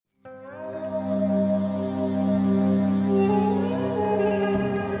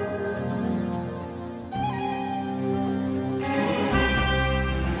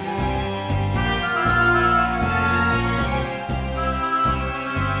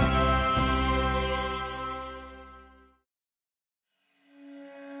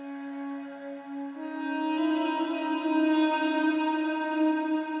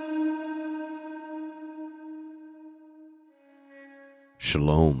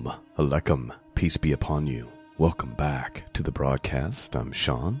Shalom, Aleichem, peace be upon you. Welcome back to the broadcast. I'm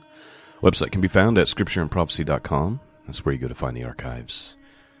Sean. Website can be found at scriptureandprophecy.com. That's where you go to find the archives.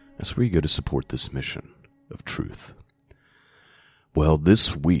 That's where you go to support this mission of truth. Well,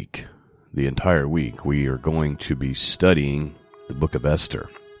 this week, the entire week, we are going to be studying the book of Esther.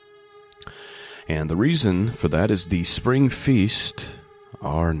 And the reason for that is the spring feast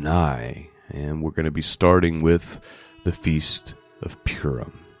are nigh, and we're going to be starting with the Feast of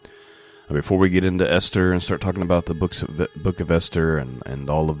Purim. Now, before we get into Esther and start talking about the book of Esther and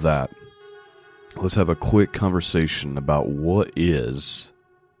all of that, let's have a quick conversation about what is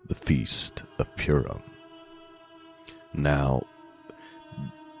the Feast of Purim. Now,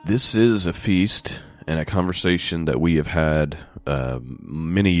 this is a feast and a conversation that we have had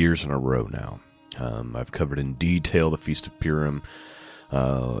many years in a row now. I've covered in detail the Feast of Purim.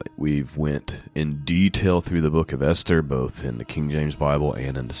 We've went in detail through the book of Esther, both in the King James Bible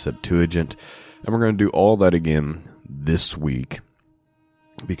and in the Septuagint. And we're going to do all that again this week,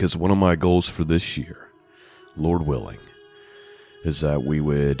 because one of my goals for this year, Lord willing, is that we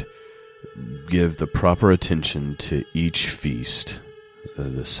would give the proper attention to each feast,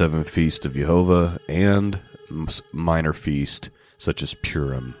 the seven feasts of Jehovah and minor feast such as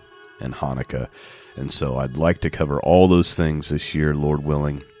Purim and Hanukkah. And so I'd like to cover all those things this year, Lord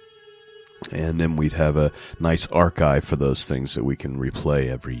willing. And then we'd have a nice archive for those things that we can replay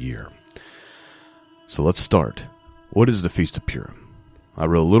every year. So let's start. What is the Feast of Purim? I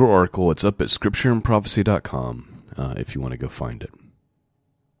wrote a little article. It's up at scriptureandprophecy.com if you want to go find it.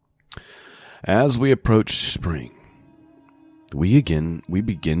 As we approach spring, we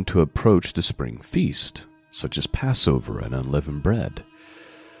begin to approach the spring feast, such as Passover and unleavened bread.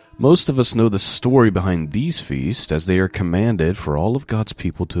 Most of us know the story behind these feasts, as they are commanded for all of God's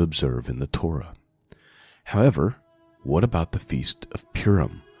people to observe in the Torah. However, what about the Feast of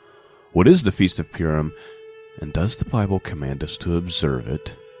Purim? What is the Feast of Purim, and does the Bible command us to observe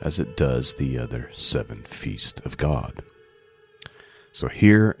it as it does the other seven feasts of God? So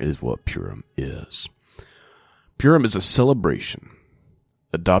here is what Purim is. Purim is a celebration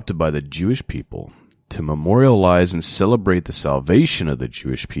adopted by the Jewish people to memorialize and celebrate the salvation of the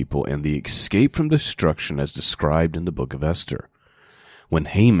Jewish people and the escape from destruction as described in the book of Esther, when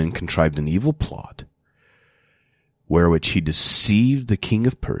Haman contrived an evil plot wherewith he deceived the king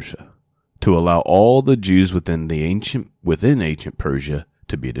of Persia to allow all the Jews within ancient Persia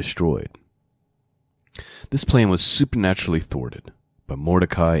to be destroyed. This plan was supernaturally thwarted by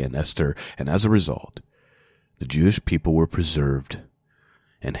Mordecai and Esther, and as a result, the Jewish people were preserved,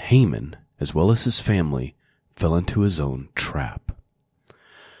 and Haman, as well as his family, fell into his own trap.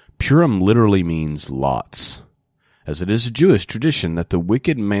 Purim literally means lots, as it is a Jewish tradition that the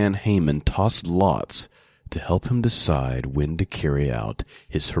wicked man Haman tossed lots to help him decide when to carry out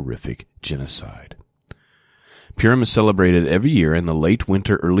his horrific genocide. Purim is celebrated every year in the late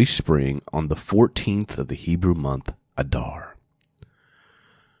winter, early spring, on the 14th of the Hebrew month Adar.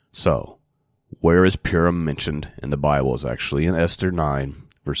 So, where is Purim mentioned in the Bible? Is actually in Esther 9,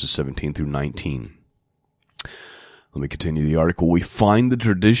 verses 17 through 19. Let me continue the article. We find the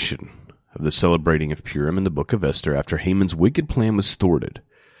tradition of the celebrating of Purim in the book of Esther after Haman's wicked plan was thwarted.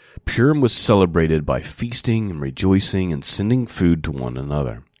 Purim was celebrated by feasting and rejoicing and sending food to one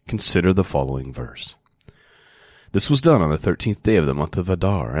another. Consider the following verse. This was done on the 13th day of the month of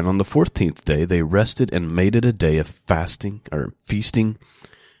Adar, and on the 14th day they rested and made it a day of feasting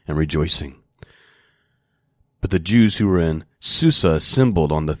and rejoicing. But the Jews who were in Susa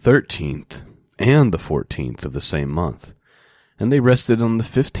assembled on the 13th and the 14th of the same month, and they rested on the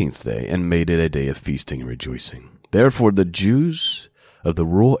 15th day and made it a day of feasting and rejoicing. Therefore the Jews of the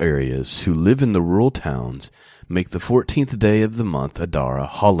rural areas who live in the rural towns make the 14th day of the month Adar a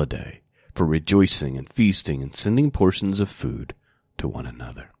holiday for rejoicing and feasting and sending portions of food to one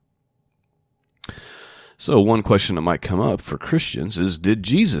another. So one question that might come up for Christians is, did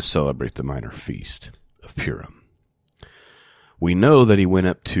Jesus celebrate the minor feast of Purim? We know that he went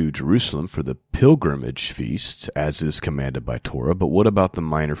up to Jerusalem for the pilgrimage feast, as is commanded by Torah, but what about the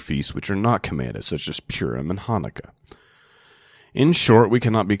minor feasts which are not commanded, such as Purim and Hanukkah? In short, we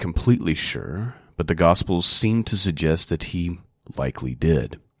cannot be completely sure, but the Gospels seem to suggest that he likely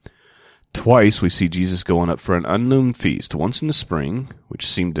did. Twice we see Jesus going up for an unknown feast, once in the spring, which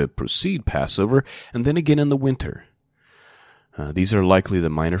seemed to precede Passover, and then again in the winter. These are likely the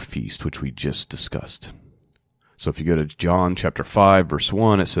minor feast which we just discussed. So if you go to John chapter 5, verse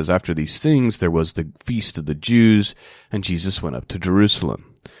 1, it says, after these things there was the feast of the Jews, and Jesus went up to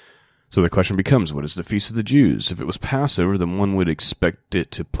Jerusalem. So the question becomes, what is the feast of the Jews? If it was Passover, then one would expect it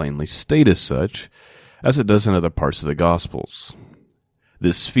to plainly state as such, as it does in other parts of the Gospels.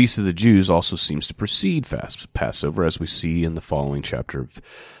 This feast of the Jews also seems to precede Passover, as we see in the following chapter of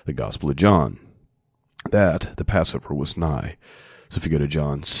the Gospel of John, that the Passover was nigh. So if you go to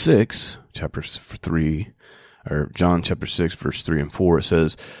John 6, chapter 3, or John chapter 6, verse 3 and 4, it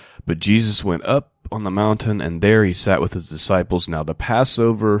says, "But Jesus went up on the mountain, and there he sat with his disciples. Now the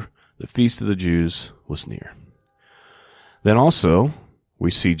Passover, the feast of the Jews, was near." Then also,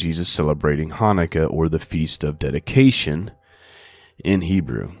 we see Jesus celebrating Hanukkah, or the Feast of Dedication in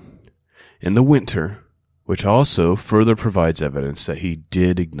Hebrew, in the winter, which also further provides evidence that he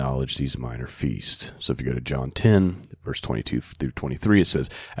did acknowledge these minor feasts. So if you go to John 10, verse 22 through 23, it says,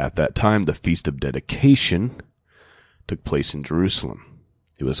 "At that time the Feast of Dedication took place in Jerusalem.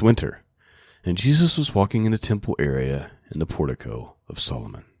 It was winter, and Jesus was walking in the temple area in the portico of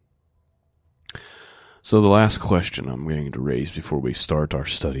Solomon." So the last question I'm going to raise before we start our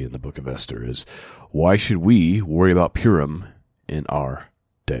study in the book of Esther is, why should we worry about Purim in our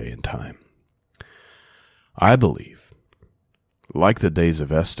day and time? I believe, like the days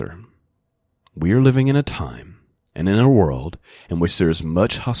of Esther, we are living in a time and in a world in which there is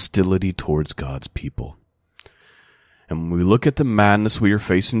much hostility towards God's people. And when we look at the madness we are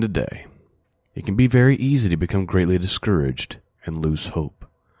facing today, it can be very easy to become greatly discouraged and lose hope.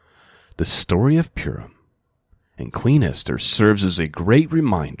 The story of Purim and Queen Esther serves as a great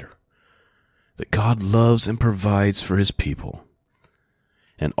reminder that God loves and provides for his people.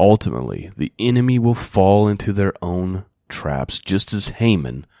 And ultimately, the enemy will fall into their own traps, just as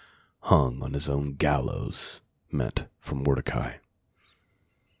Haman hung on his own gallows meant for Mordecai.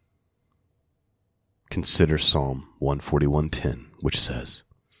 Consider Psalm 141:10, which says,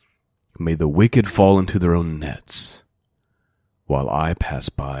 "May the wicked fall into their own nets, while I pass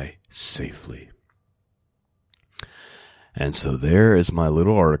by safely." And so there is my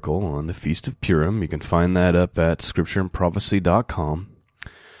little article on the Feast of Purim. You can find that up at scriptureandprophecy.com.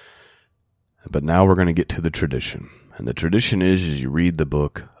 But now we're going to get to the tradition. And the tradition is you read the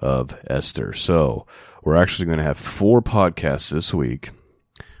book of Esther. So we're actually going to have 4 podcasts this week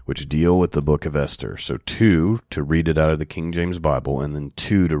which deal with the book of Esther. So 2 to read it out of the King James Bible, and then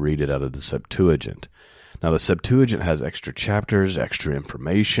 2 to read it out of the Septuagint. Now the Septuagint has extra chapters, extra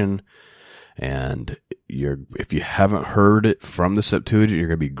information, and if you haven't heard it from the Septuagint, you're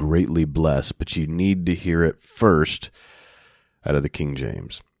going to be greatly blessed, but you need to hear it first out of the King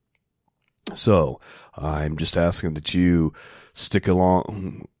James. So I'm just asking that you stick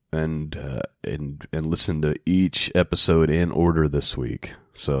along and listen to each episode in order this week.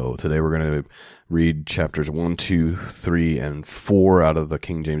 So today we're going to read chapters 1, 2, 3, and 4 out of the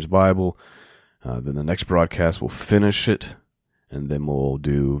King James Bible. Then the next broadcast we'll finish it, and then we'll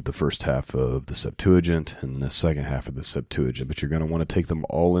do the first half of the Septuagint and the second half of the Septuagint. But you're going to want to take them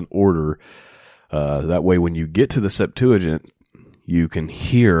all in order. That way when you get to the Septuagint, you can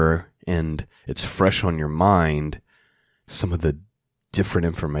hear, and it's fresh on your mind, some of the different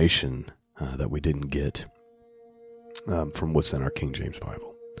information that we didn't get from what's in our King James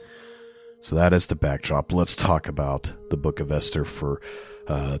Bible. So that is the backdrop. Let's talk about the book of Esther for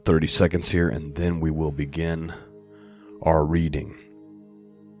 30 seconds here, and then we will begin our reading.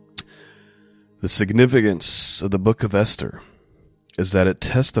 The significance of the book of Esther is that it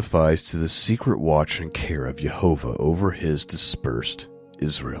testifies to the secret watch and care of Jehovah over his dispersed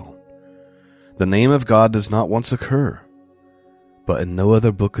Israel. The name of God does not once occur, but in no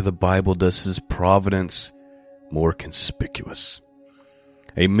other book of the Bible does his providence more conspicuous.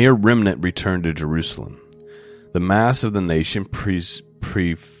 A mere remnant returned to Jerusalem. The mass of the nation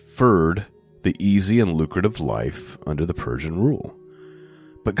preferred the easy and lucrative life under the Persian rule.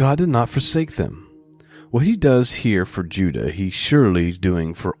 But God did not forsake them. What he does here for Judah, he's surely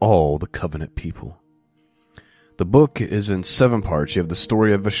doing for all the covenant people. The book is in 7 parts. You have the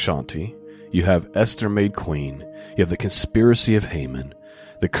story of Vashti, you have Esther made queen, you have the conspiracy of Haman,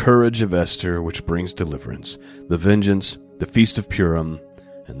 the courage of Esther, which brings deliverance, the vengeance, the Feast of Purim,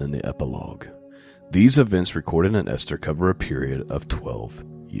 and then the epilogue. These events recorded in Esther cover a period of 12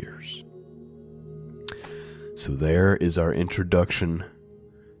 years. So there is our introduction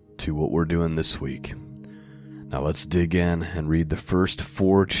to what we're doing this week. Now let's dig in and read the first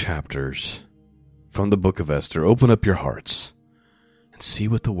 4 chapters from the book of Esther. Open up your hearts and see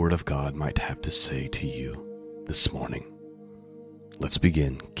what the Word of God might have to say to you this morning. Let's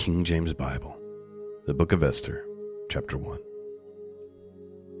begin. King James Bible, the book of Esther, chapter 1.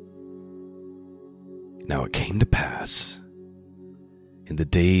 Now it came to pass in the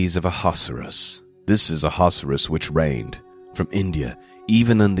days of Ahasuerus, this is Ahasuerus which reigned from India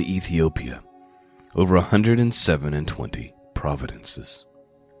even unto Ethiopia, over 127 providences.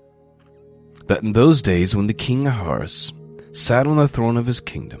 That in those days when the king Ahasuerus sat on the throne of his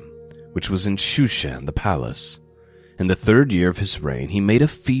kingdom, which was in Shushan the palace. In the 3rd year of his reign, he made a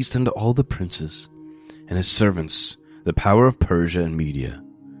feast unto all the princes and his servants, the power of Persia and Media,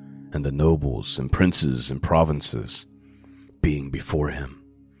 and the nobles and princes and provinces, being before him.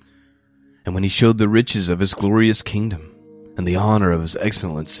 And when he showed the riches of his glorious kingdom, and the honor of his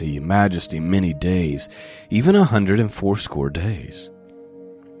excellency and majesty many days, even 180 days.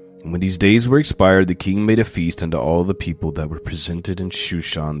 And when these days were expired, the king made a feast unto all the people that were presented in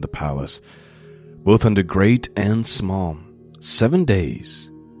Shushan the palace, both unto great and small, 7 days,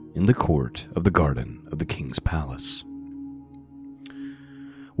 in the court of the garden of the king's palace,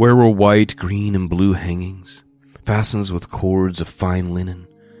 where were white, green, and blue hangings, fastened with cords of fine linen,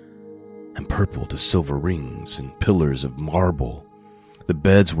 and purple to silver rings, and pillars of marble. The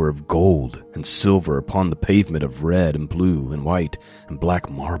beds were of gold and silver upon the pavement of red and blue and white and black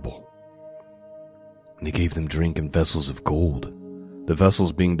marble. And he gave them drink in vessels of gold, the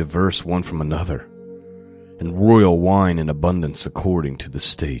vessels being diverse one from another, and royal wine in abundance according to the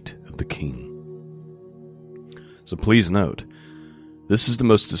state of the king. So please note, this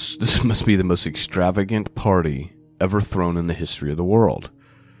must be the most extravagant party ever thrown in the history of the world.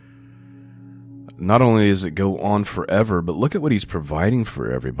 Not only does it go on forever, but look at what he's providing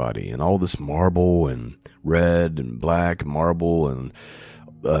for everybody, and all this marble and red and black marble, and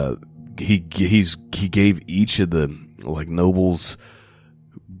he gave each of the nobles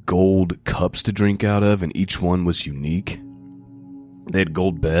gold cups to drink out of, and each one was unique. They had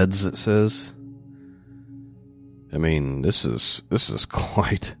gold beds, it says. I mean, this is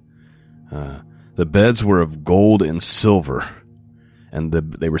quite. The beds were of gold and silver, and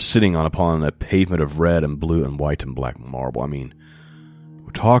they were sitting upon a pavement of red and blue and white and black marble. I mean,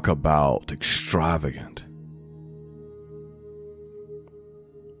 we talk about extravagant.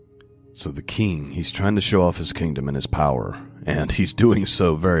 So the king, he's trying to show off his kingdom and his power, and he's doing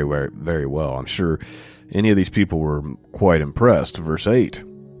so very, very, very well. I'm sure any of these people were quite impressed. Verse 8.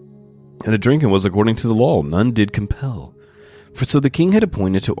 And the drinking was according to the law, none did compel. For so the king had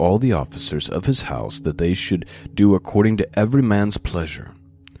appointed to all the officers of his house that they should do according to every man's pleasure.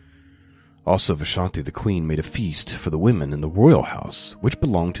 Also Vashti the queen made a feast for the women in the royal house, which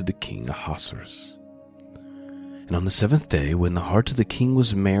belonged to the king Ahasuerus. And on the 7th day, when the heart of the king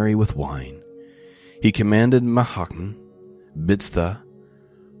was merry with wine, he commanded Mahakman, Biztha,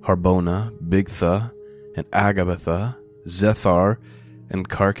 Harbona, Bigtha, and Agabatha, Zethar, and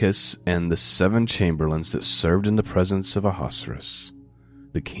Carcass, and the 7 chamberlains that served in the presence of Ahasuerus,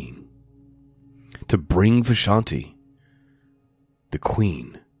 the king, to bring Vashti, the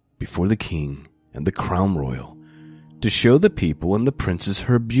queen, before the king and the crown royal, to show the people and the princes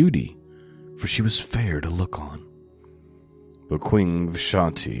her beauty, for she was fair to look on. But Queen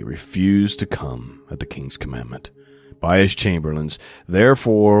Vashti refused to come at the king's commandment by his chamberlains.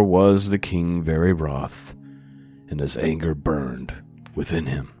 Therefore was the king very wroth, and his anger burned within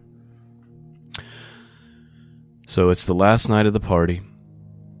him. So it's the last night of the party.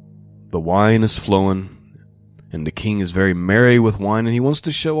 The wine is flowing, and the king is very merry with wine, and he wants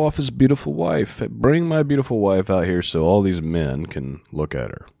to show off his beautiful wife. Bring my beautiful wife out here so all these men can look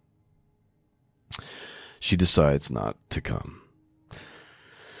at her. She decides not to come.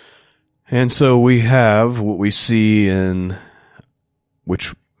 And so we have what we see in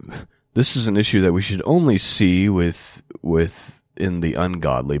which this is an issue that we should only see with in the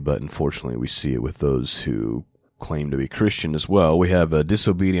ungodly, but unfortunately we see it with those who claim to be Christian as well. We have a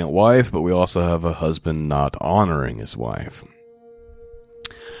disobedient wife, but we also have a husband not honoring his wife.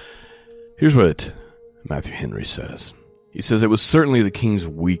 Here's what Matthew Henry says. He says, it was certainly the king's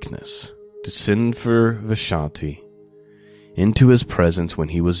weakness to send for Vashti into his presence when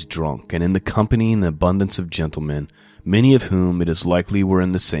he was drunk, and in the company and abundance of gentlemen, many of whom it is likely were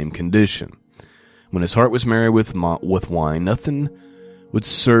in the same condition. When his heart was merry with wine, nothing would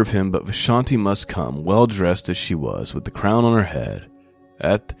serve him but Vashti must come, well dressed as she was, with the crown on her head,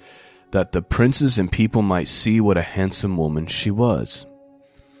 that the princes and people might see what a handsome woman she was.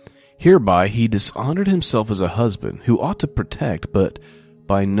 Hereby he dishonored himself as a husband, who ought to protect, but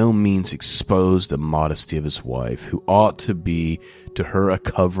by no means expose the modesty of his wife, who ought to be to her a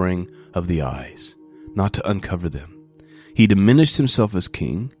covering of the eyes, not to uncover them. He diminished himself as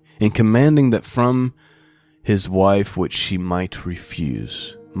king, in commanding that from his wife which she might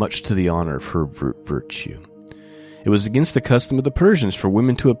refuse, much to the honor of her virtue. It was against the custom of the Persians for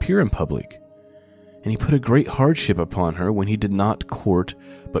women to appear in public, and he put a great hardship upon her when he did not court,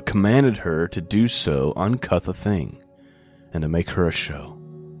 but commanded her to do so uncouth a thing, and to make her a show.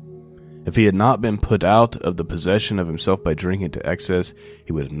 If he had not been put out of the possession of himself by drinking to excess,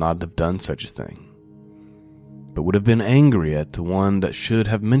 he would not have done such a thing. but would have been angry at the one that should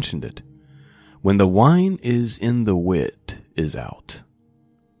have mentioned it. When the wine is in, the wit is out,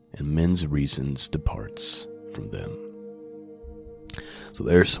 and men's reasons departs from them. So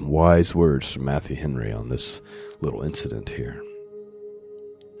there's some wise words from Matthew Henry on this little incident here.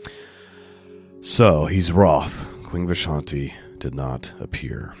 So he's wroth. Queen Vashti did not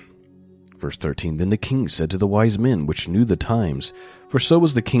appear. Verse 13, Then the king said to the wise men which knew the times, for so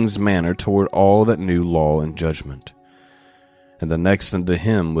was the king's manner toward all that knew law and judgment. And the next unto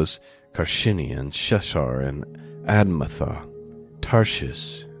him was Carshene, and Sheshar, and Admatha,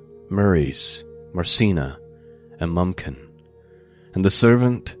 Tarshish, Mares, Marcina, and Mumkin, and the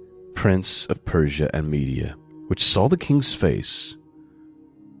servant prince of Persia and Media, which saw the king's face,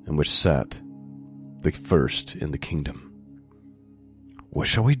 and which sat the first in the kingdom. What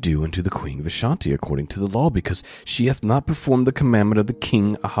shall we do unto the queen Vashti according to the law, because she hath not performed the commandment of the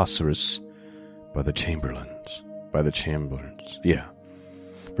king Ahasuerus by the chamberlains?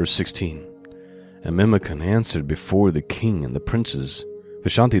 Verse 16, And Memucan answered before the king and the princes,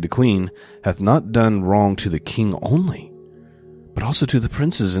 Vashti the queen hath not done wrong to the king only, but also to the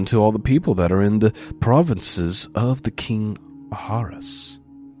princes and to all the people that are in the provinces of the king Ahasuerus.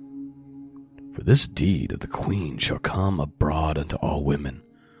 For this deed of the queen shall come abroad unto all women,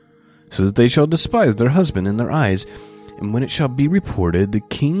 so that they shall despise their husband in their eyes. And when it shall be reported, the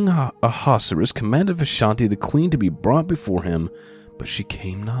king Ahasuerus commanded Vashti the queen to be brought before him, but she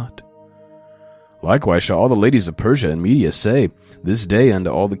came not. Likewise shall all the ladies of Persia and Media say this day unto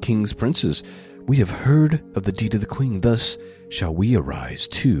all the king's princes, We have heard of the deed of the queen, thus shall we arise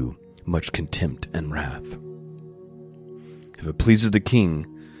to much contempt and wrath. If it pleases the king,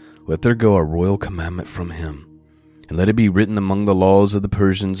 let there go a royal commandment from him, and let it be written among the laws of the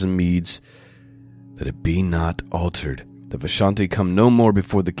Persians and Medes, that it be not altered, that Vashti come no more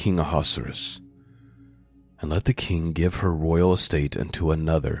before the king Ahasuerus. And let the king give her royal estate unto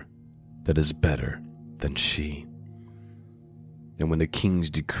another that is better than she. And when the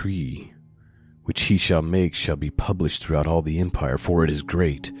king's decree, which he shall make, shall be published throughout all the empire, for it is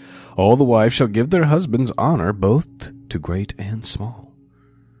great, all the wives shall give their husbands honor, both to great and small.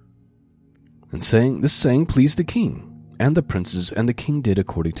 And this saying pleased the king and the princes, and the king did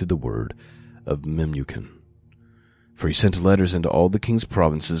according to the word of Memucan. For he sent letters into all the king's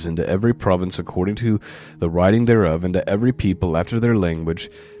provinces, into every province according to the writing thereof, and to every people after their language,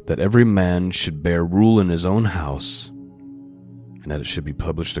 that every man should bear rule in his own house, and that it should be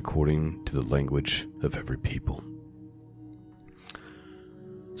published according to the language of every people.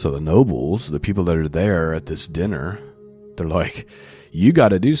 So the nobles, the people that are there at this dinner, they're like, you got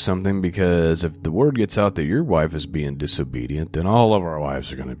to do something, because if the word gets out that your wife is being disobedient, then all of our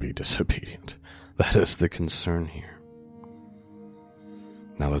wives are going to be disobedient. That is the concern here.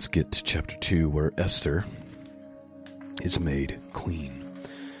 Now let's get to chapter 2, where Esther is made queen.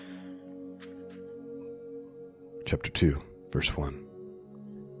 Chapter 2, verse 1.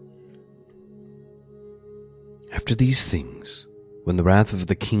 After these things, when the wrath of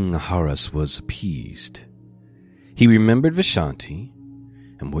the king Ahasuerus was appeased, he remembered Vashti,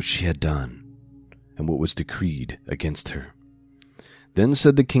 and what she had done, and what was decreed against her. Then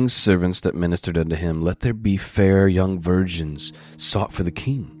said the king's servants that ministered unto him, Let there be fair young virgins sought for the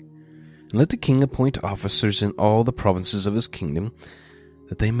king, and let the king appoint officers in all the provinces of his kingdom,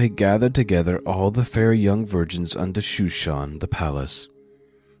 that they may gather together all the fair young virgins unto Shushan the palace,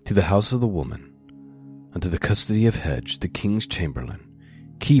 to the house of the woman, unto the custody of Hedge, the king's chamberlain,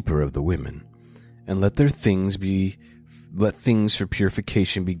 keeper of the women, and let things for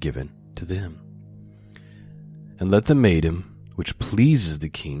purification be given to them. And let the maiden which pleases the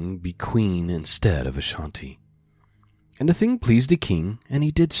king be queen instead of Vashti. And the thing pleased the king, and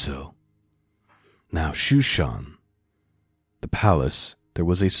he did so. Now Shushan, the palace, there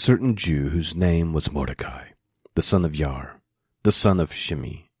was a certain Jew whose name was Mordecai, the son of Yair, the son of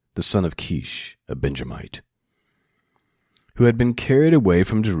Shimei, the son of Kish, a Benjamite, who had been carried away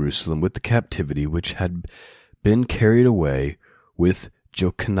from Jerusalem with the captivity which had been carried away with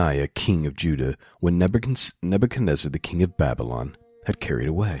Jeconiah, king of Judah, when Nebuchadnezzar, the king of Babylon, had carried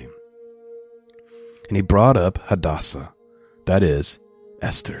away. And he brought up Hadassah, that is,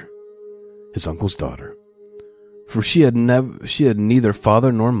 Esther, his uncle's daughter, for she had neither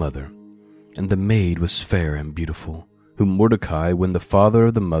father nor mother, and the maid was fair and beautiful, whom Mordecai, when the father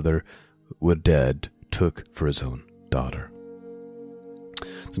or the mother were dead, took for his own daughter.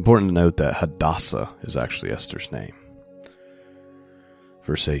 It's important to note that Hadassah is actually Esther's name.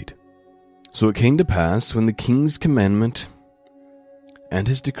 Verse 8. So it came to pass, when the king's commandment and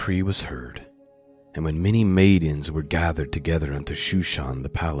his decree was heard, and when many maidens were gathered together unto Shushan the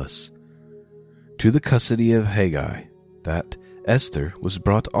palace, to the custody of Haggai, that Esther was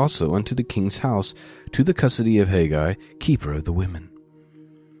brought also unto the king's house to the custody of Haggai, keeper of the women.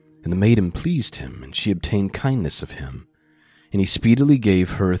 And the maiden pleased him, and she obtained kindness of him. And he speedily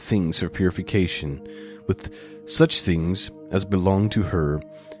gave her things of purification, with such things as belonged to her,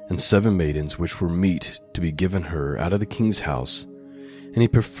 and 7 maidens which were meet to be given her out of the king's house. And he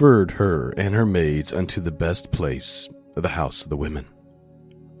preferred her and her maids unto the best place of the house of the women.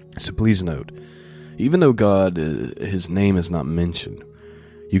 So please note, even though God, his name is not mentioned,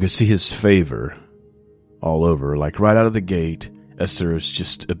 you can see his favor all over. Like right out of the gate, Esther is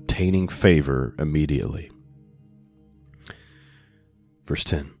just obtaining favor immediately. Verse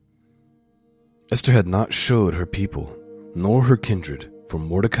 10. Esther had not showed her people, nor her kindred, for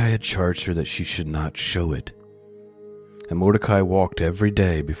Mordecai had charged her that she should not show it. And Mordecai walked every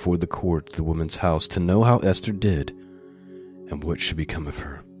day before the court of the woman's house to know how Esther did, and what should become of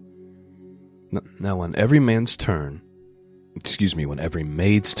her. Now when every maid's turn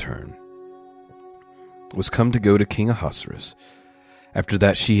was come to go to King Ahasuerus, after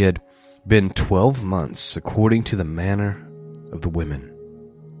that she had been 12 months, according to the manner of the women.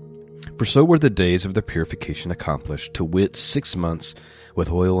 For so were the days of their purification accomplished, to wit, 6 months with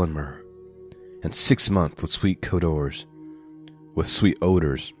oil and myrrh, and 6 months with sweet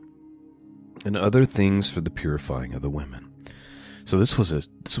odors, and other things for the purifying of the women. So this was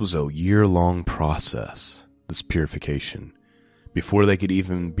a year-long process, this purification, before they could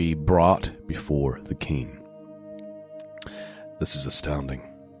even be brought before the king. This is astounding.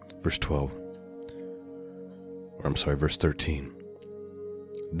 Verse 13.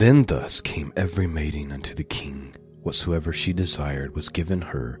 Then thus came every maiden unto the king, whatsoever she desired was given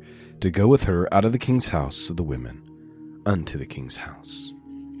her, to go with her out of the king's house of the women unto the king's house.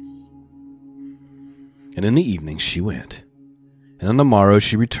 And in the evening she went, and on the morrow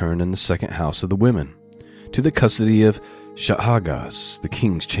she returned in the second house of the women, to the custody of Shahagaz, the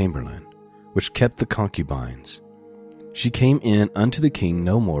king's chamberlain, which kept the concubines. She came in unto the king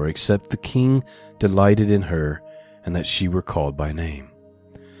no more, except the king delighted in her, and that she were called by name.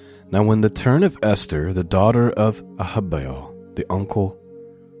 Now when the turn of Esther, the daughter of Ahabiel, the uncle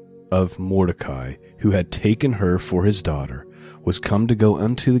of Mordecai, who had taken her for his daughter, was come to go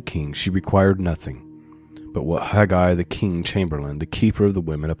unto the king, she required nothing but what Haggai the king chamberlain, the keeper of the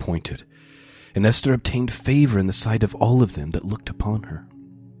women, appointed. And Esther obtained favor in the sight of all of them that looked upon her.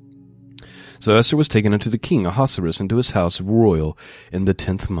 So Esther was taken unto the king Ahasuerus into his house royal in the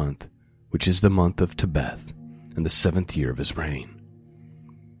 10th month, which is the month of Tebeth, in the 7th year of his reign.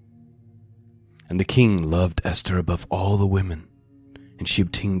 And the king loved Esther above all the women, and she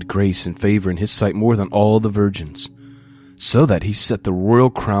obtained grace and favor in his sight more than all the virgins, so that he set the royal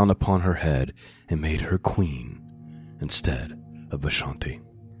crown upon her head and made her queen instead of Vashti.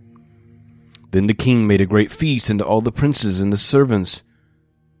 Then the king made a great feast unto all the princes and the servants,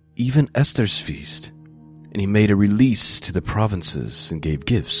 even Esther's feast. And he made a release to the provinces and gave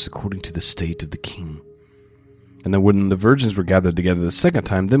gifts according to the state of the king. And then when the virgins were gathered together the second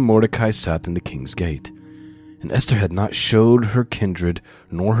time, then Mordecai sat in the king's gate. And Esther had not showed her kindred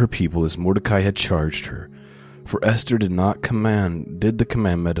nor her people as Mordecai had charged her. For Esther did the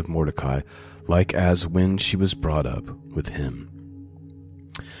commandment of Mordecai, like as when she was brought up with him.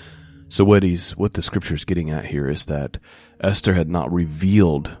 So what the scripture is getting at here is that Esther had not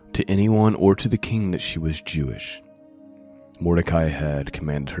revealed to anyone or to the king that she was Jewish. Mordecai had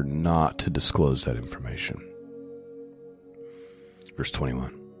commanded her not to disclose that information. Verse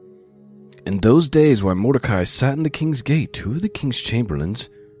 21. In those days when Mordecai sat in the king's gate, 2 of the king's chamberlains,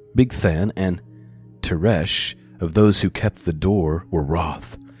 Bigthan and Teresh, of those who kept the door, were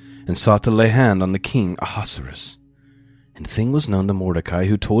wroth, and sought to lay hand on the king Ahasuerus. And the thing was known to Mordecai,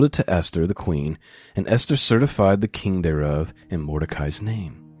 who told it to Esther the queen, and Esther certified the king thereof in Mordecai's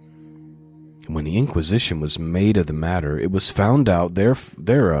name. And when the inquisition was made of the matter, it was found out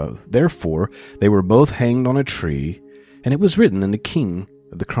thereof. Therefore they were both hanged on a tree, and it was written in the king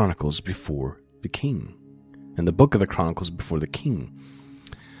of the Chronicles before the king, in the book of the Chronicles before the king.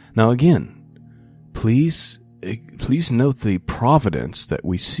 Now again, please note the providence that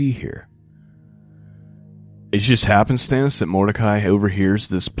we see here. It's just happenstance that Mordecai overhears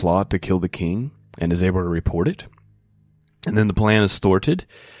this plot to kill the king and is able to report it. And then the plan is thwarted.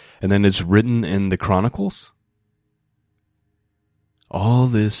 And then it's written in the Chronicles. All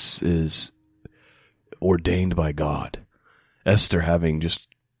this is ordained by God. Esther having just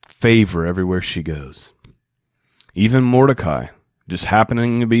favor everywhere she goes. Even Mordecai just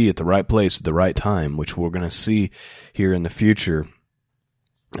happening to be at the right place at the right time, which we're going to see here in the future,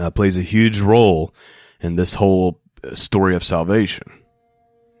 plays a huge role in this whole story of salvation.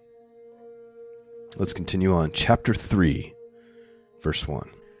 Let's continue on. Chapter 3, verse 1.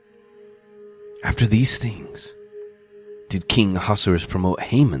 After these things did King Ahasuerus promote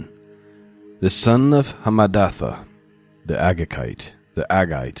Haman, the son of Hammedatha, the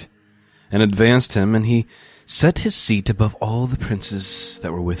Agagite, and advanced him, and he set his seat above all the princes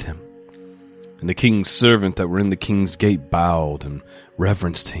that were with him. And the king's servant that were in the king's gate bowed and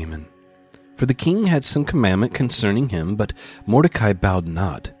reverenced Haman. For the king had some commandment concerning him, but Mordecai bowed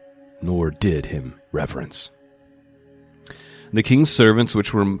not, nor did him reverence. The king's servants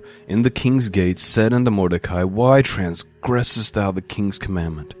which were in the king's gate said unto Mordecai, Why transgressest thou the king's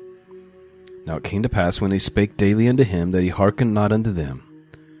commandment? Now it came to pass, when they spake daily unto him, that he hearkened not unto them,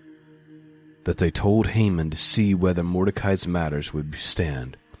 that they told Haman to see whether Mordecai's matters would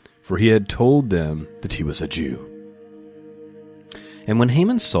stand, for he had told them that he was a Jew. And when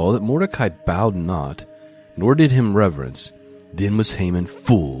Haman saw that Mordecai bowed not, nor did him reverence, then was Haman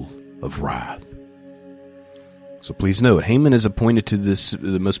full of wrath. So please note, Haman is appointed to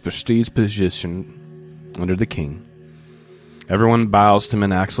the most prestigious position under the king. Everyone bows to him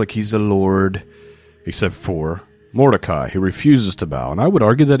and acts like he's a lord, except for Mordecai, who refuses to bow. And I would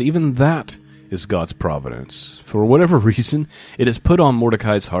argue that even that is God's providence. For whatever reason, it is put on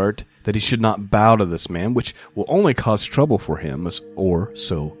Mordecai's heart that he should not bow to this man, which will only cause trouble for him, or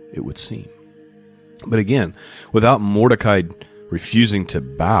so it would seem. But again, without Mordecai refusing to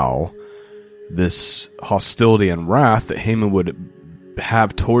bow, this hostility and wrath that Haman would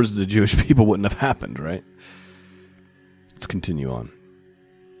have towards the Jewish people wouldn't have happened, right? Let's continue on.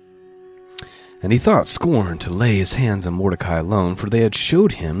 And he thought scorn to lay his hands on Mordecai alone, for they had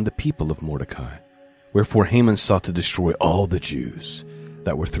showed him the people of Mordecai. Wherefore Haman sought to destroy all the Jews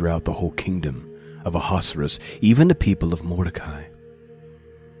that were throughout the whole kingdom of Ahasuerus, even the people of Mordecai.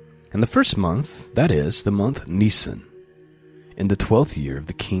 And the first month, that is, the month Nisan, in the 12th year of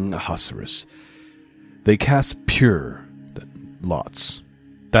the king Ahasuerus, they cast pure lots,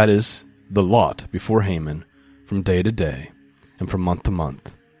 that is, the lot before Haman, from day to day, and from month to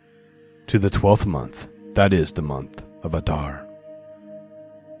month, to the 12th month, that is, the month of Adar.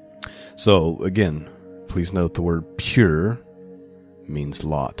 So, again, please note the word pure means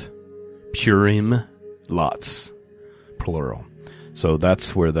lot. Purim, lots, plural. So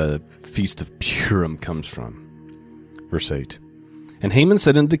that's where the Feast of Purim comes from. Verse 8. And Haman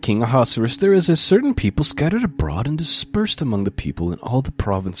said unto King Ahasuerus, There is a certain people scattered abroad and dispersed among the people in all the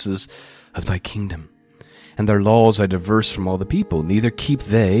provinces of thy kingdom. And their laws are diverse from all the people, neither keep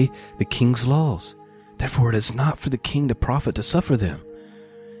they the king's laws. Therefore it is not for the king to profit to suffer them.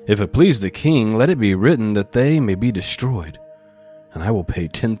 If it please the king, let it be written that they may be destroyed. And I will pay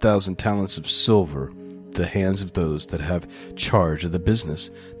 10,000 talents of silver to the hands of those that have charge of the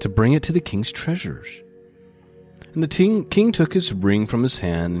business, to bring it to the king's treasurers. And the king took his ring from his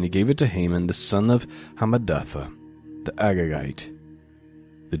hand, and he gave it to Haman, the son of Hammedatha, the Agagite,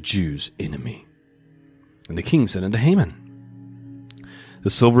 the Jews' enemy. And the king said unto Haman, The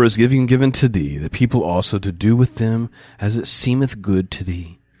silver is given to thee, the people also to do with them as it seemeth good to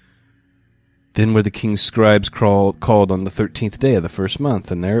thee. Then were the king's scribes called on the 13th day of the first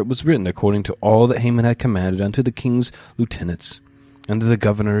month, and there it was written according to all that Haman had commanded unto the king's lieutenants, and to the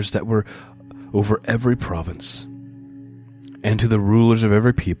governors that were over every province, and to the rulers of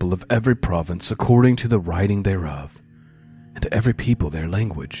every people of every province, according to the writing thereof, and to every people their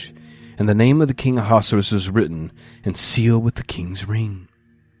language. And the name of the king Ahasuerus was written, and sealed with the king's ring.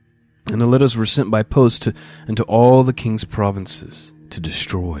 And the letters were sent by post unto all the king's provinces, to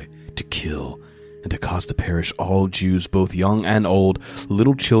destroy, to kill, and to cause to perish all Jews, both young and old,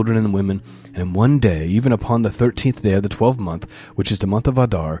 little children and women, and in one day, even upon the 13th day of the 12th month, which is the month of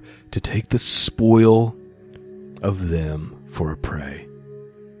Adar, to take the spoil of them for a prey.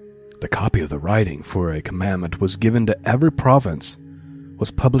 The copy of the writing for a commandment was given to every province,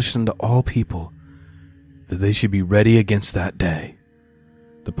 was published unto all people, that they should be ready against that day.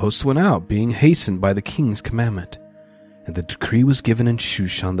 The post went out, being hastened by the king's commandment. And the decree was given in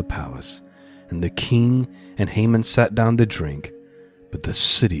Shushan the palace, and the king and Haman sat down to drink, but the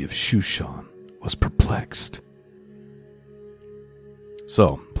city of Shushan was perplexed.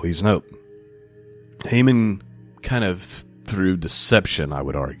 So, please note, Haman kind of, through deception, I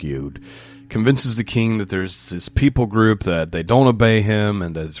would argue, convinces the king that there's this people group that they don't obey him,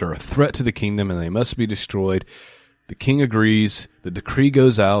 and that they're a threat to the kingdom, and they must be destroyed. The king agrees, the decree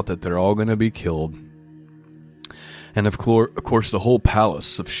goes out that they're all going to be killed. And of course, the whole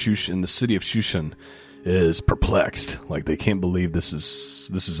palace of Shushan, the city of Shushan, is perplexed. Like, they can't believe this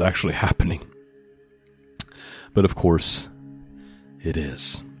is actually happening. But of course, it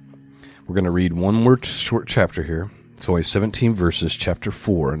is. We're going to read one more short chapter here. It's only 17 verses, chapter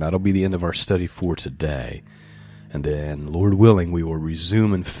 4, and that'll be the end of our study for today. And then, Lord willing, we will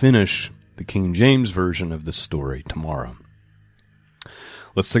resume and finish the King James version of this story tomorrow.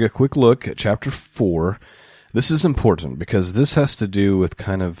 Let's take a quick look at chapter 4. This is important because this has to do with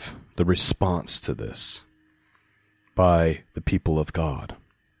kind of the response to this by the people of God.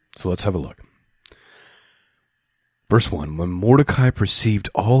 So let's have a look. Verse 1, when Mordecai perceived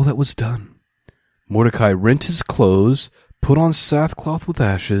all that was done, Mordecai rent his clothes, put on sackcloth with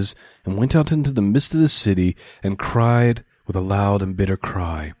ashes, and went out into the midst of the city, and cried with a loud and bitter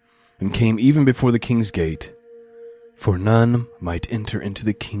cry, and came even before the king's gate. For none might enter into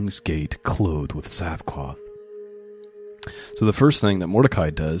the king's gate clothed with sackcloth. So the first thing that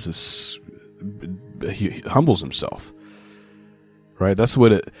Mordecai does is he humbles himself. Right? That's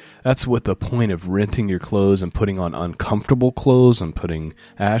what the point of renting your clothes and putting on uncomfortable clothes and putting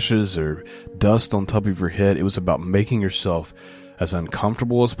ashes or dust on top of your head. It was about making yourself as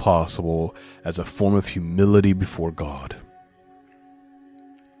uncomfortable as possible as a form of humility before God.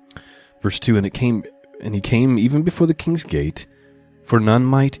 Verse 2, and he came even before the king's gate, for none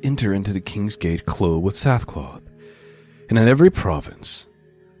might enter into the king's gate clothed with sackcloth. And in every province,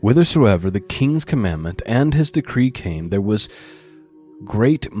 whithersoever the king's commandment and his decree came, there was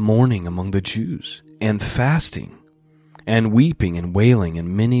great mourning among the Jews, and fasting, and weeping and wailing,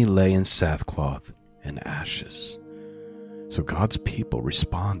 and many lay in sackcloth and ashes. So God's people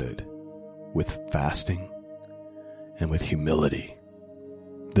responded with fasting and with humility.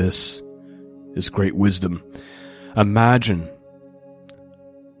 This is great wisdom. Imagine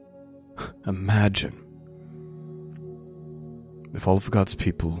if all of God's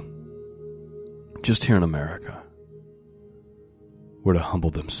people, just here in America, were to humble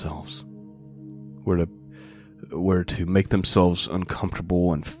themselves, were to make themselves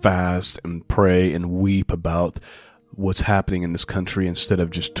uncomfortable and fast and pray and weep about what's happening in this country instead of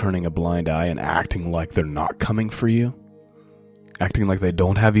just turning a blind eye and acting like they're not coming for you, acting like they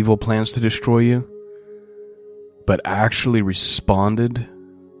don't have evil plans to destroy you, but actually responded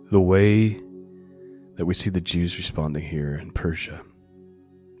the way that we see the Jews responding here in Persia.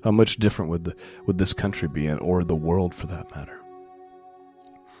 How much different would this country be, or the world for that matter?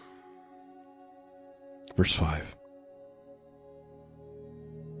 Verse 5.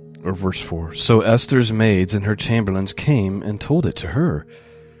 Or verse 4. So Esther's maids and her chamberlains came and told it to her.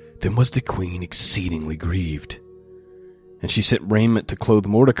 Then was the queen exceedingly grieved. And she sent raiment to clothe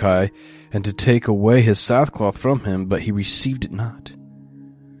Mordecai, and to take away his sackcloth from him, but he received it not.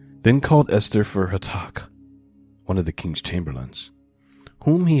 Then called Esther for Hatach, one of the king's chamberlains,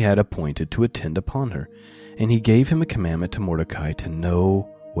 whom he had appointed to attend upon her, and he gave him a commandment to Mordecai to know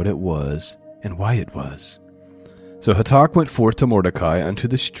what it was and why it was. So Hatach went forth to Mordecai unto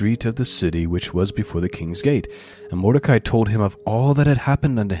the street of the city which was before the king's gate. And Mordecai told him of all that had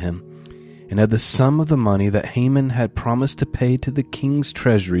happened unto him, and of the sum of the money that Haman had promised to pay to the king's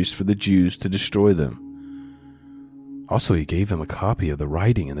treasuries for the Jews to destroy them. Also he gave him a copy of the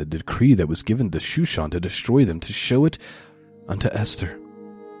writing and the decree that was given to Shushan to destroy them, to show it unto Esther,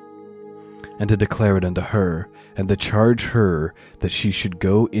 and to declare it unto her, and to charge her that she should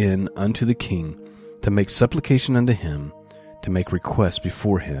go in unto the king, to make supplication unto him, to make request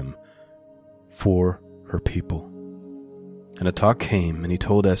before him for her people. And Hatach came, and he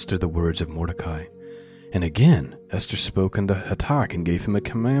told Esther the words of Mordecai. And again Esther spoke unto Hatach, and gave him a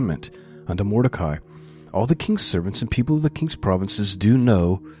commandment unto Mordecai. All the king's servants and people of the king's provinces do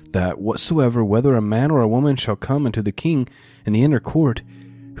know that whatsoever, whether a man or a woman, shall come unto the king in the inner court,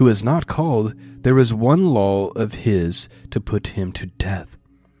 who is not called, there is one law of his to put him to death,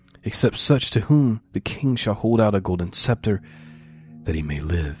 except such to whom the king shall hold out a golden scepter, that he may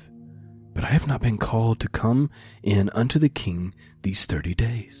live. But I have not been called to come in unto the king these 30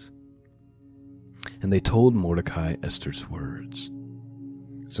 days. And they told Mordecai Esther's words.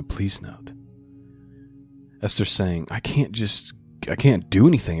 So please note, Esther saying, I can't do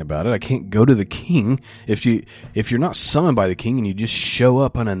anything about it. I can't go to the king. If you're not summoned by the king and you just show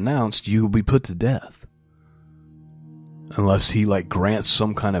up unannounced, you will be put to death. Unless he grants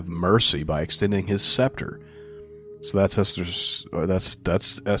some kind of mercy by extending his scepter. So that's Esther's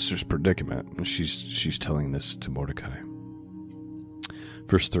predicament. And she's telling this to Mordecai.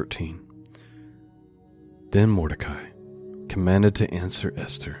 Verse 13. Then Mordecai commanded to answer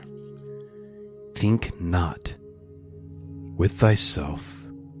Esther, think not with thyself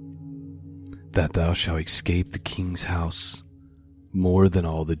that thou shalt escape the king's house more than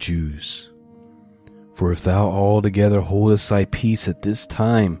all the Jews. For if thou altogether holdest thy peace at this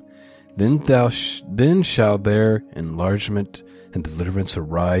time, then shall there enlargement and deliverance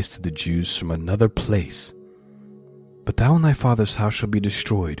arise to the Jews from another place. but thou and thy father's house shall be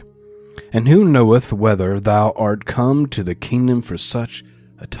destroyed. And who knoweth whether thou art come to the kingdom for such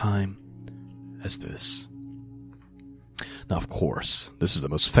a time as this? Now, of course, this is the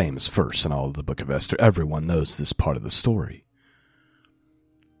most famous verse in all of the book of Esther. Everyone knows this part of the story.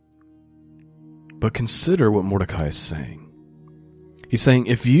 But consider what Mordecai is saying. He's saying,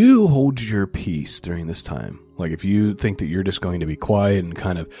 if you hold your peace during this time, like if you think that you're just going to be quiet and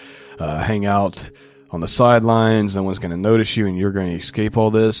kind of hang out on the sidelines, no one's going to notice you and you're going to escape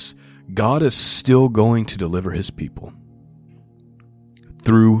all this, God is still going to deliver his people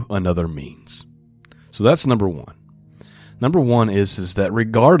through another means. So that's number one. Number one is that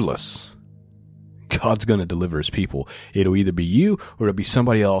regardless, God's going to deliver his people. It'll either be you or it'll be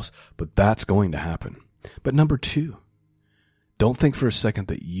somebody else, but that's going to happen. But number two, don't think for a second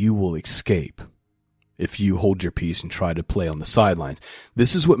that you will escape if you hold your peace and try to play on the sidelines.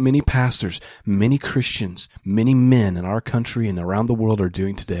 This is what many pastors, many Christians, many men in our country and around the world are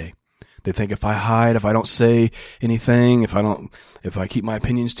doing today. They think if I hide, if I don't say anything, if I keep my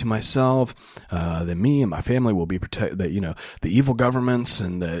opinions to myself, then me and my family will be protected. That, you know, the evil governments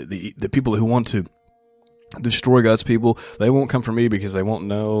and the people who want to destroy God's people, they won't come for me because they won't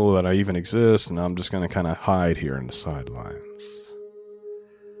know that I even exist, and I'm just going to kind of hide here in the sidelines.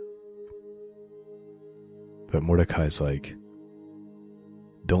 But Mordecai's like,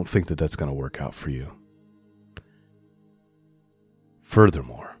 don't think that that's going to work out for you.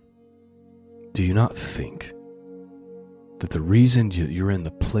 Furthermore, do you not think that the reason you're in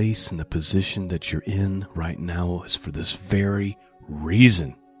the place and the position that you're in right now is for this very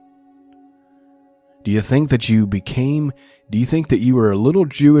reason? Do you think that you were a little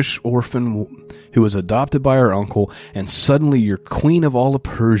Jewish orphan who was adopted by her uncle and suddenly you're queen of all of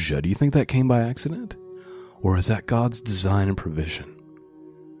Persia? Do you think that came by accident? Or is that God's design and provision?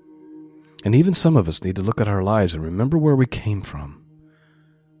 And even some of us need to look at our lives and remember where we came from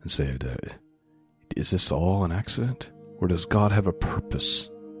and say, is this all an accident? Or does God have a purpose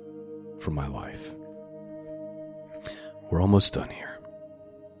for my life? We're almost done here.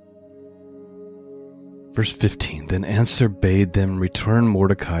 Verse 15, then Esther bade them return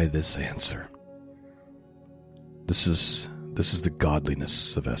Mordecai this answer. This is the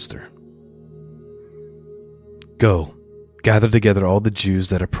godliness of Esther. Go, gather together all the Jews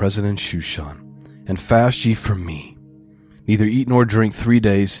that are present in Shushan, and fast ye from me. Neither eat nor drink 3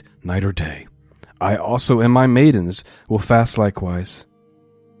 days, night or day. I also and my maidens will fast likewise.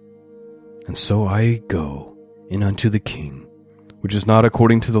 And so I go in unto the king, which is not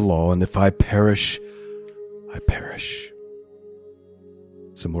according to the law, and if I perish, I perish.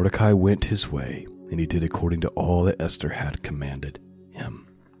 So Mordecai went his way, and he did according to all that Esther had commanded him.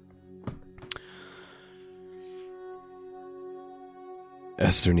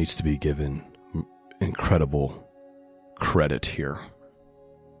 Esther needs to be given incredible credit here.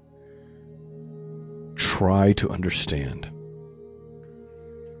 Try to understand.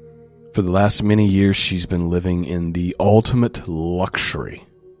 For the last many years, she's been living in the ultimate luxury.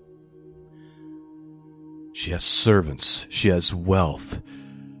 She has servants. She has wealth.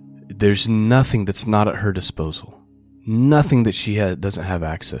 There's nothing that's not at her disposal. Nothing that she doesn't have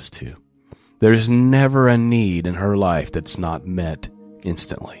access to. There's never a need in her life that's not met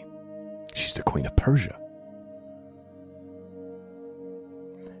instantly. She's the queen of Persia.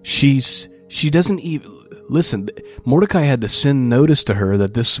 She doesn't even... Listen, Mordecai had to send notice to her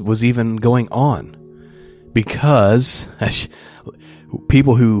that this was even going on. Because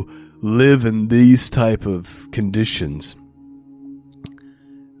people who live in these type of conditions,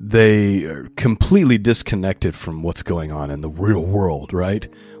 they are completely disconnected from what's going on in the real world,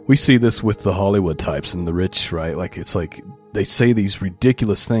 right? We see this with the Hollywood types and the rich, right? Like, it's like they say these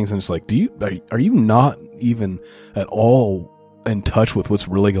ridiculous things, and it's like, are you not even at all in touch with what's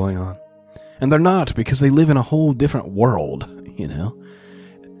really going on? And they're not, because they live in a whole different world, you know?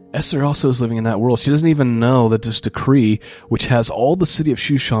 Esther also is living in that world. She doesn't even know that this decree, which has all the city of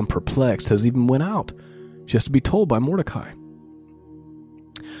Shushan perplexed, has even went out. She has to be told by Mordecai.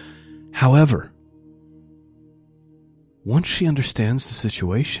 However, once she understands the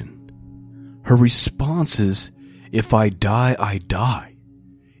situation, her response is, if I die, I die.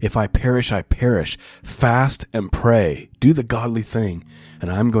 If I perish, I perish. Fast and pray. Do the godly thing,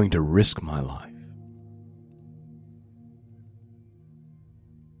 and I'm going to risk my life.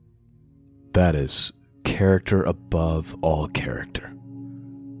 That is character above all character.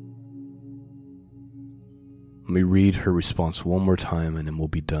 Let me read her response one more time, and then we'll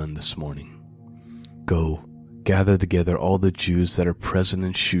be done this morning. Go, gather together all the Jews that are present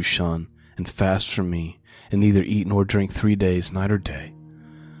in Shushan, and fast from me, and neither eat nor drink 3 days, night or day.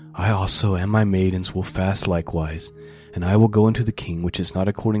 I also and my maidens will fast likewise, and I will go unto the king, which is not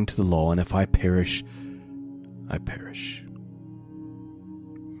according to the law, and if I perish, I perish.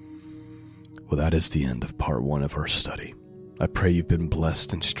 Well, that is the end of part 1 of our study. I pray you've been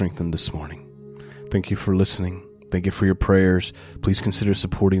blessed and strengthened this morning. Thank you for listening. Thank you for your prayers. Please consider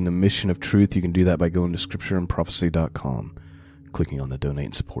supporting the mission of truth. You can do that by going to scriptureandprophecy.com, clicking on the Donate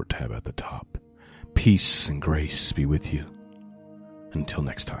and Support tab at the top. Peace and grace be with you. Until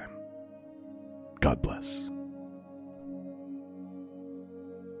next time, God bless.